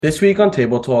This week on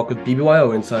Table Talk with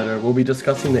BBYO Insider, we'll be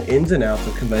discussing the ins and outs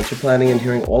of convention planning and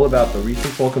hearing all about the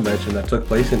recent fall convention that took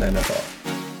place in NFL.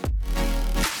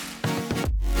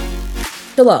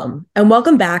 Shalom, and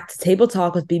welcome back to Table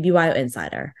Talk with BBYO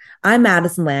Insider. I'm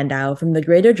Madison Landau from the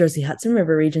Greater Jersey Hudson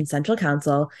River Region Central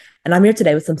Council, and I'm here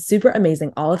today with some super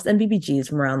amazing Olives and BBGs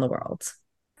from around the world.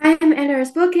 I am Anna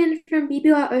Spoken from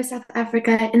BBYO South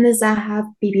Africa in the Zahab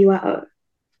BBYO.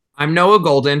 I'm Noah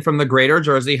Golden from the Greater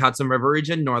Jersey Hudson River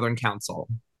Region Northern Council.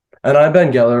 And I'm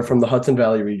Ben Geller from the Hudson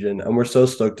Valley region, and we're so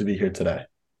stoked to be here today.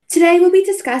 Today we'll be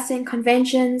discussing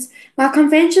conventions. While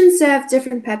conventions serve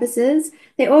different purposes,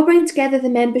 they all bring together the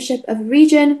membership of a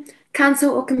region,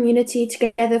 council, or community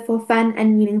together for fun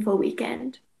and meaningful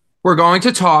weekend. We're going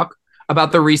to talk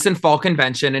about the recent fall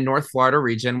convention in North Florida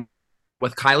region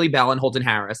with Kylie Bell and Holden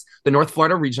Harris, the North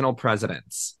Florida regional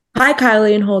presidents. Hi,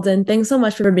 Kylie and Holden. Thanks so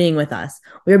much for being with us.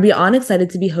 We are beyond excited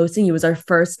to be hosting you as our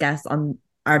first guest on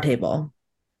our table.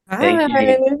 Thank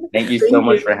you. Thank you so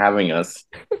much for having us.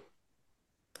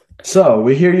 So,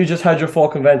 we hear you just had your fall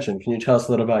convention. Can you tell us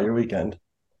a little about your weekend?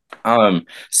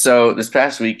 So this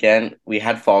past weekend we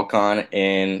had FallCon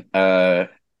in a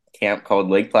camp called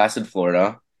Lake Placid,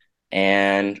 Florida,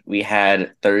 and we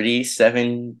had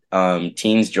 37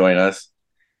 teens join us,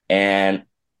 and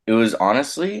it was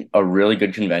honestly a really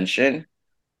good convention.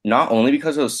 Not only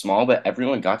because it was small, but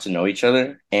everyone got to know each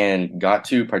other and got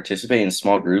to participate in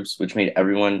small groups, which made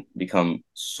everyone become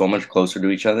so much closer to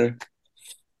each other.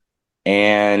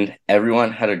 And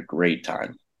everyone had a great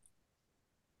time.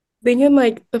 I think in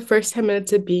like the first 10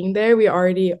 minutes of being there, we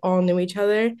already all knew each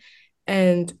other.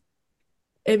 And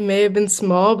it may have been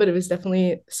small, but it was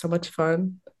definitely so much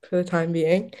fun for the time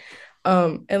being.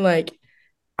 And like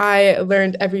I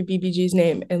learned every BBG's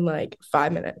name in like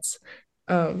 5 minutes.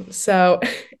 So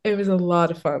it was a lot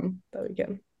of fun that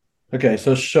weekend. Okay,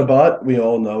 so Shabbat, we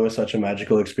all know, is such a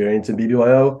magical experience in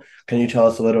BBYO. Can you tell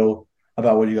us a little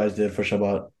about what you guys did for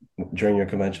Shabbat during your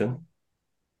convention?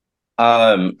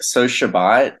 So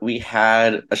Shabbat, we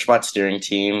had a Shabbat steering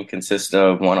team consist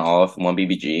of one Olive, one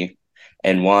BBG,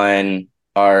 and one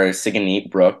our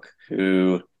Siganit Brooke,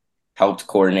 who helped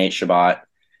coordinate Shabbat.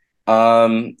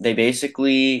 They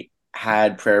basically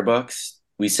had prayer books.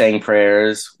 We sang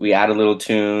prayers, we added little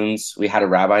tunes, we had a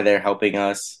rabbi there helping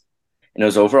us, and it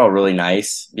was overall really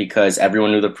nice because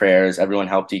everyone knew the prayers, everyone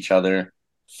helped each other,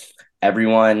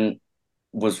 everyone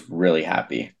was really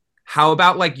happy. How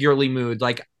about like yearly mood?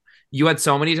 Like you had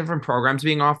so many different programs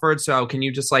being offered. So can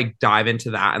you just like dive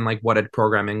into that and like what did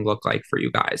programming look like for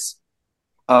you guys?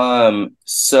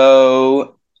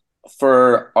 So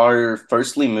for our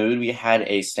first mood, we had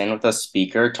a Stand With Us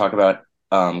speaker talk about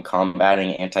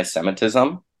combating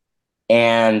anti-Semitism.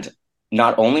 And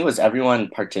not only was everyone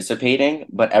participating,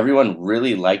 but everyone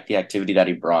really liked the activity that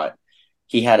he brought.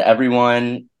 He had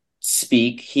everyone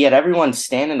speak. He had everyone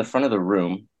stand in the front of the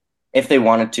room if they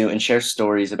wanted to and share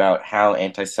stories about how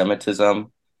anti-Semitism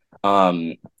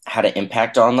had an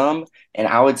impact on them. And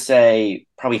I would say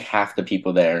probably half the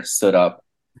people there stood up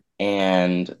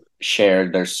and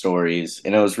shared their stories.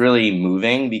 And it was really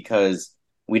moving because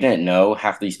we didn't know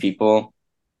half these people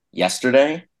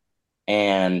yesterday.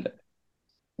 And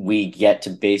we get to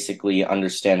basically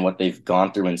understand what they've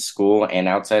gone through in school and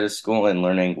outside of school and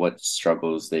learning what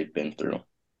struggles they've been through.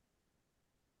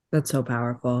 That's so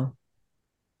powerful.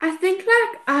 I think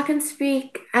like I can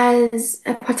speak as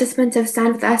a participant of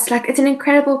Stand With Us. Like it's an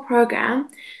incredible program.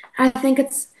 I think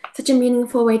it's such a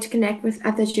meaningful way to connect with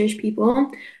other Jewish people.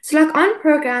 So like on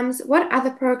programs, what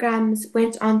other programs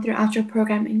went on throughout your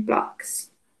programming blocks?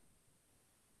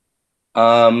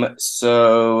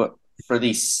 So for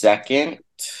the second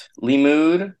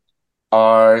Limud,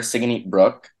 our Siganit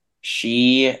Brooke,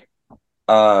 she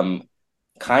kind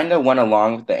of went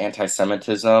along with the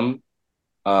anti-Semitism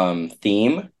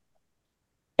theme,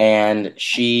 and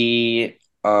she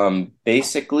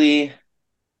basically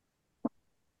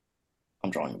I'm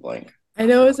drawing a blank. I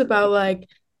know it was about like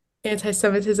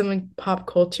anti-Semitism and pop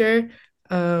culture.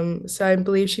 So I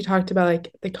believe she talked about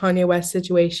like the Kanye West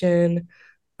situation,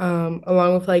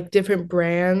 along with like different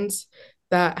brands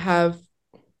that have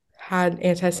had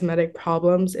anti-Semitic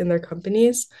problems in their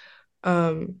companies.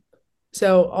 Um,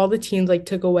 so all the teens like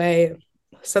took away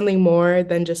something more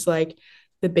than just like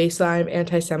the baseline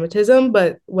anti-Semitism,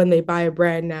 but when they buy a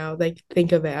brand now, they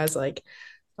think of it as like,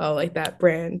 oh, like that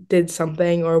brand did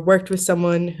something or worked with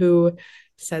someone who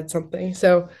said something.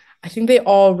 So I think they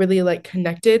all really like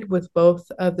connected with both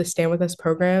of the Stand With Us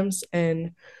programs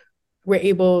and were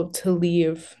able to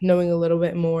leave knowing a little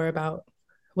bit more about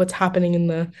what's happening in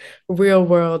the real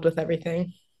world with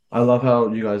everything. I love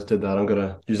how you guys did that. I'm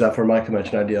gonna use that for my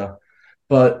convention idea.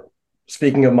 But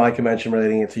speaking of my convention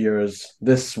relating it to yours,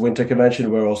 this winter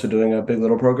convention, we're also doing a Big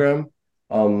Little program.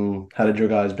 How did your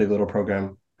guys' Big Little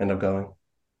program end up going?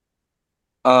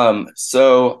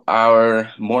 So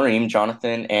our Maureen,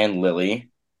 Jonathan, and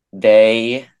Lily,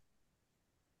 they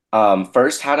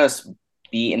first had us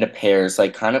be into pairs,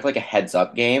 like kind of like a heads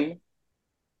up game.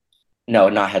 No,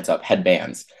 not heads up,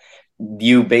 headbands.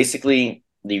 You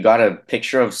got a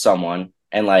picture of someone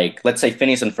and like let's say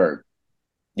Phineas and Ferb.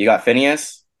 You got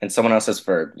Phineas and someone else has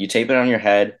Ferb. You tape it on your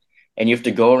head and you have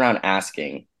to go around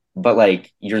asking, but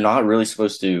like you're not really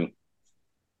supposed to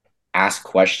ask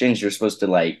questions. You're supposed to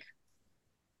like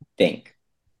think.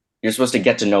 You're supposed to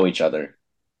get to know each other.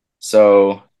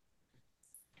 So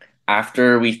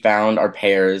after we found our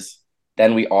pairs,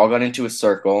 then we all got into a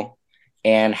circle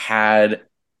and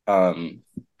um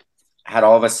had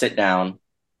all of us sit down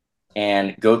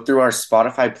and go through our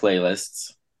Spotify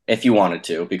playlists if you wanted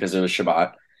to, because it was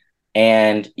Shabbat.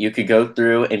 And you could go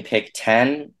through and pick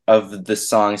 10 of the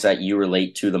songs that you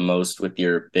relate to the most with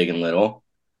your big and little.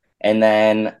 And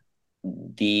then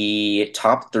the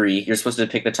top three, you're supposed to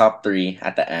pick the top three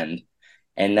at the end.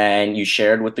 And then you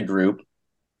shared with the group.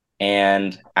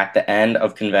 And at the end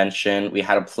of convention, we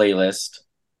had a playlist,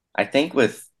 I think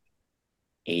with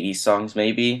 80 songs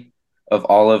maybe, of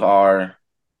all of our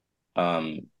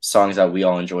songs that we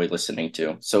all enjoy listening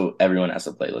to. So everyone has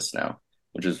a playlist now,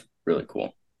 which is really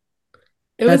cool.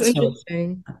 It was That's so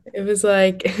interesting. It was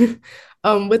like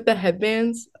with the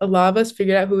headbands, a lot of us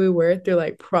figured out who we were through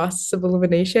like process of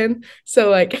elimination.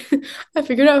 So like I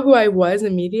figured out who I was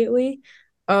immediately.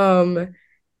 Um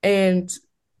and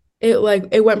it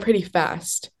went pretty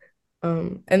fast.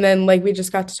 And then like we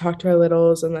just got to talk to our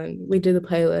littles and then we did the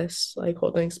playlist like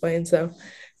Holden explained. So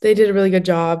they did a really good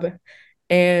job.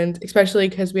 And especially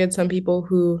because we had some people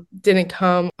who didn't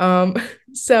come.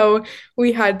 So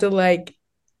we had to like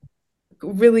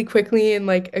really quickly in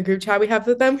like a group chat we have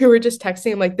with them who were just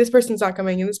texting like this person's not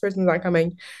coming and this person's not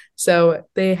coming. So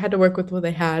they had to work with what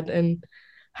they had and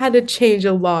had to change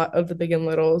a lot of the big and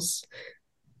littles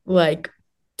like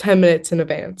 10 minutes in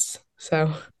advance.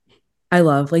 So I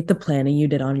love like the planning you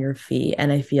did on your feet.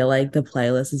 And I feel like the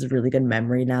playlist is a really good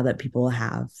memory now that people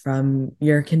have from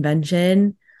your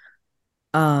convention.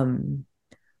 Um,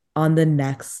 on the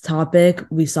next topic,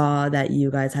 we saw that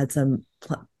you guys had some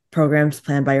programs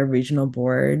planned by your regional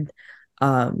board,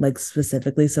 like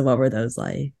specifically. So what were those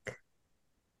like?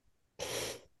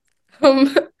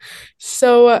 um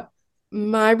so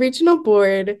my regional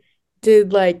board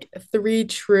did like three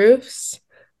truths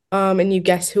and you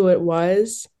guess who it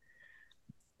was.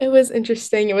 It was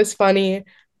interesting. It was funny.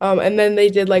 And then they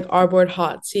did like our board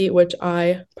hot seat, which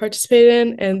I participated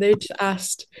in, and they just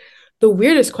asked the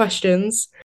weirdest questions.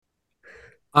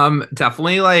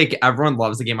 Definitely like everyone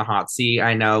loves the game of hot seat.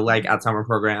 I know like at summer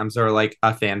programs are like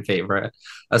a fan favorite,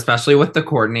 especially with the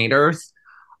coordinators.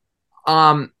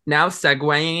 Now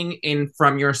segueing in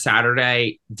from your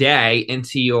Saturday day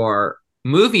into your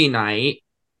movie night,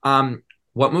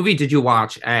 what movie did you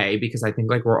watch? A, because I think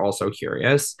like we're also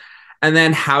curious. And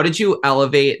then how did you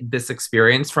elevate this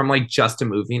experience from like just a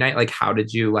movie night? Like how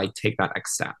did you like take that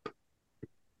next step?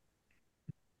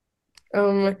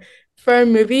 Um, for our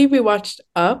movie, we watched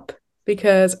Up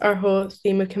because our whole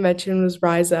theme of convention was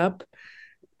Rise Up.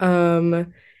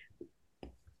 Um,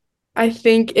 I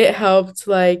think it helped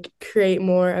like create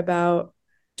more about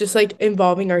just like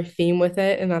involving our theme with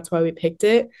it, and that's why we picked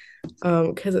it.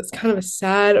 Because it's kind of a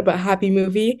sad but happy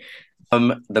movie.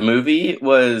 The movie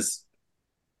was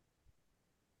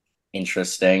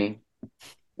interesting.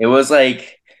 It was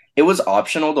like it was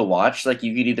optional to watch. Like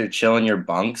you could either chill in your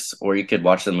bunks or you could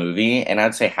watch the movie. And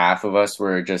I'd say half of us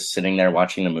were just sitting there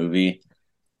watching the movie.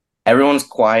 Everyone's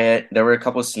quiet. There were a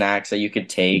couple snacks that you could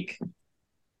take.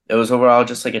 It was overall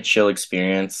just like a chill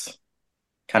experience.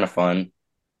 Kind of fun.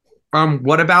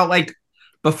 What about like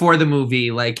before the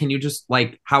movie? Like, can you just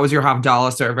like how was your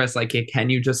Havdalah service? Like, can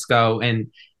you just go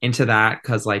and into that?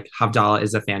 Because like Havdalah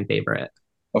is a fan favorite.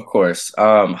 Of course.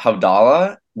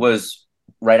 Havdalah was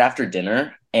right after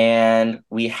dinner, and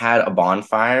we had a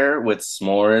bonfire with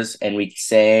s'mores, and we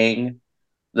sang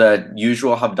the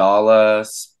usual Havdalah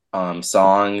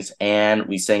songs, and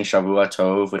we sang Shavua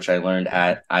Tov, which I learned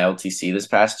at ILTC this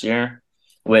past year,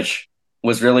 which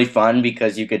was really fun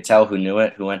because you could tell who knew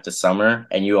it, who went to summer,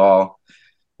 and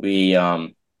we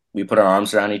put our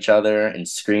arms around each other and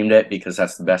screamed it because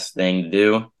that's the best thing to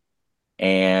do,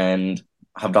 and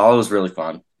Havdalah was really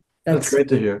fun. That's great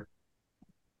to hear.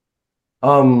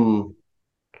 Um,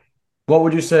 what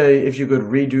would you say if you could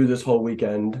redo this whole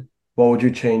weekend? What would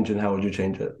you change and how would you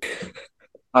change it?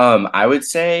 I would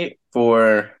say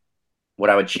for what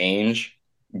I would change,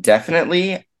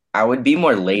 definitely I would be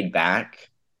more laid back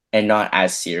and not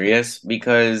as serious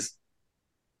because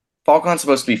FalCon's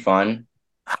supposed to be fun,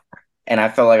 and I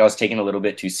felt like I was taking it a little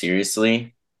bit too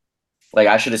seriously. Like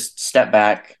I should have stepped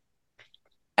back.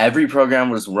 Every program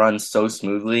was run so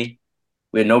smoothly.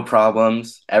 We had no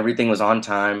problems. Everything was on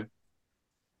time.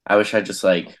 I wish I just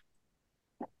like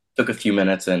took a few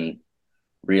minutes and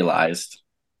realized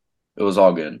it was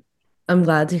all good. I'm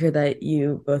glad to hear that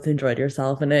you both enjoyed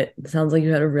yourself and it sounds like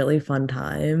you had a really fun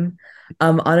time.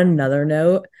 On another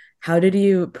note, how did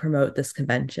you promote this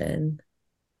convention?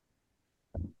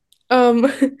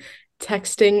 Um,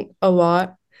 texting a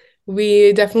lot.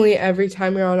 We definitely every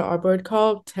time we were on an board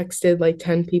call, texted like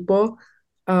 10 people.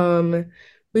 Um,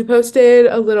 we posted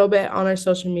a little bit on our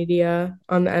social media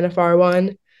on the NFR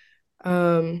one.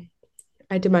 Um,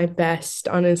 I did my best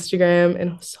on Instagram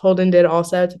and Holden did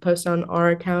also to post on our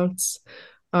accounts,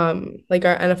 like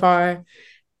our NFR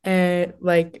and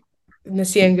like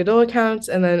Nassia and Goodall accounts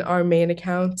and then our main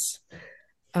accounts.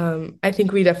 I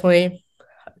think we definitely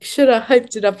should have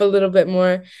hyped it up a little bit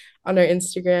more on our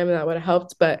Instagram and that would have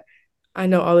helped. But I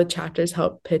know all the chapters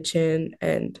helped pitch in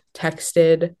and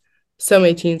texted so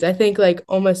many teens. I think like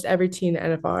almost every teen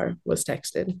NFR was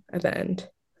texted at the end.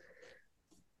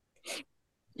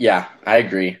 Yeah, I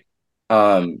agree.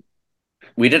 Um,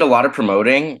 we did a lot of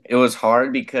promoting. It was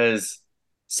hard because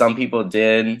some people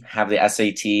did have the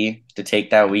SAT to take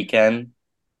that weekend,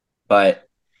 but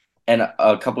and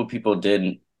a couple of people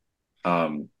did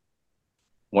um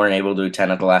weren't able to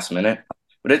attend at the last minute.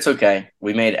 But it's okay.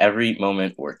 We made every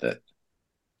moment worth it.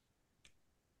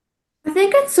 I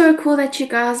think it's so cool that you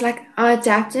guys like are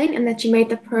adapting and that you made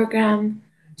the program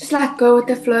just like go with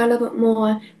the flow a little bit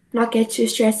more, not get too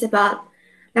stressed about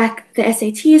like the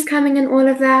SATs coming and all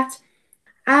of that.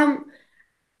 Um,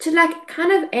 to like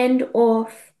kind of end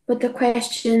off with the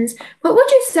questions, what would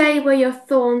you say were your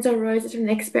thorns or roses from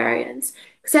the experience?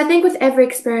 Because I think with every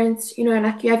experience,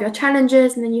 like you have your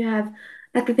challenges and then you have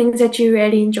like the things that you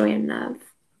really enjoy and love.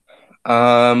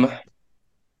 Um,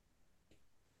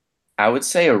 I would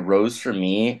say a rose for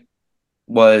me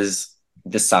was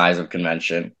the size of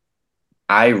convention.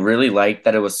 I really liked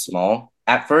that it was small.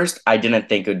 At first, I didn't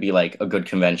think it would be like a good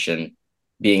convention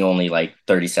being only like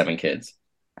 37 kids.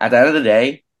 At the end of the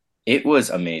day, it was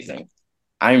amazing.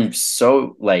 I'm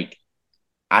so like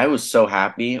I was so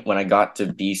happy when I got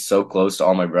to be so close to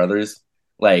all my brothers.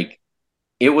 Like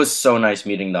it was so nice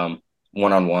meeting them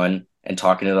one on one and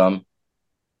talking to them.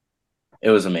 It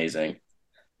was amazing.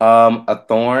 A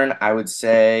thorn, I would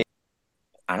say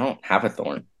I don't have a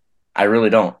thorn. I really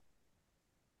don't.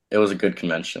 It was a good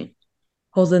convention.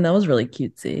 Holden, that was really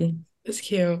cutesy. It's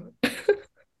cute.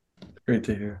 Great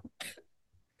to hear.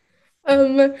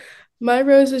 Um, my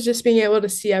rose was just being able to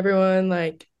see everyone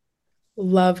like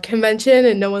love convention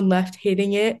and no one left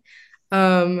hating it.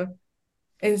 Um,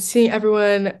 and seeing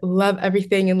everyone love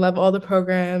everything and love all the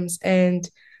programs and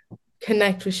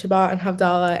connect with Shabbat and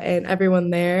Havdalah and everyone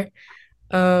there.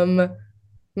 Um,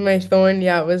 my thorn,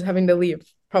 yeah, was having to leave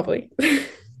probably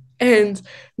and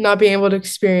not being able to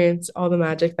experience all the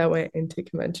magic that went into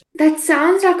convention. That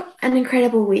sounds like an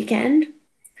incredible weekend.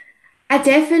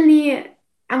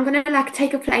 I'm gonna like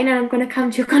take a plane and I'm gonna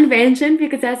come to your convention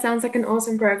because that sounds like an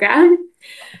awesome program.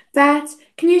 But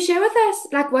can you share with us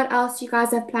like what else you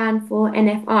guys have planned for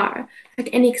NFR? Like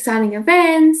any exciting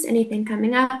events, anything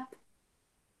coming up?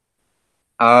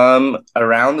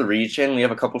 Around the region, we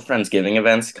have a couple Friendsgiving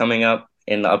events coming up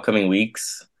in the upcoming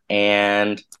weeks,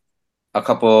 and a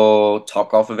couple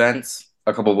Top Golf events,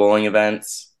 a couple bowling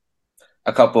events,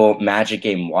 a couple Magic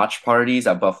game watch parties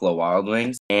at Buffalo Wild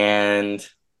Wings, and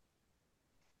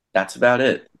that's about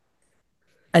it.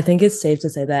 I think it's safe to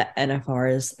say that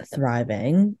NFR is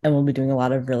thriving and we'll be doing a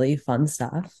lot of really fun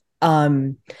stuff.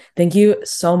 Thank you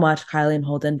so much, Kylie and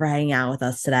Holden, for hanging out with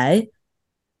us today.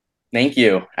 Thank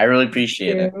you. I really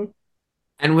appreciate it.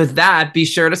 And with that, be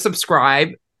sure to subscribe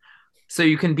so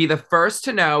you can be the first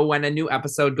to know when a new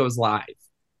episode goes live.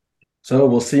 So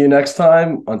we'll see you next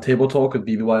time on Table Talk with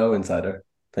BBYO Insider.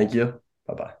 Thank you.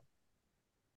 Bye-bye.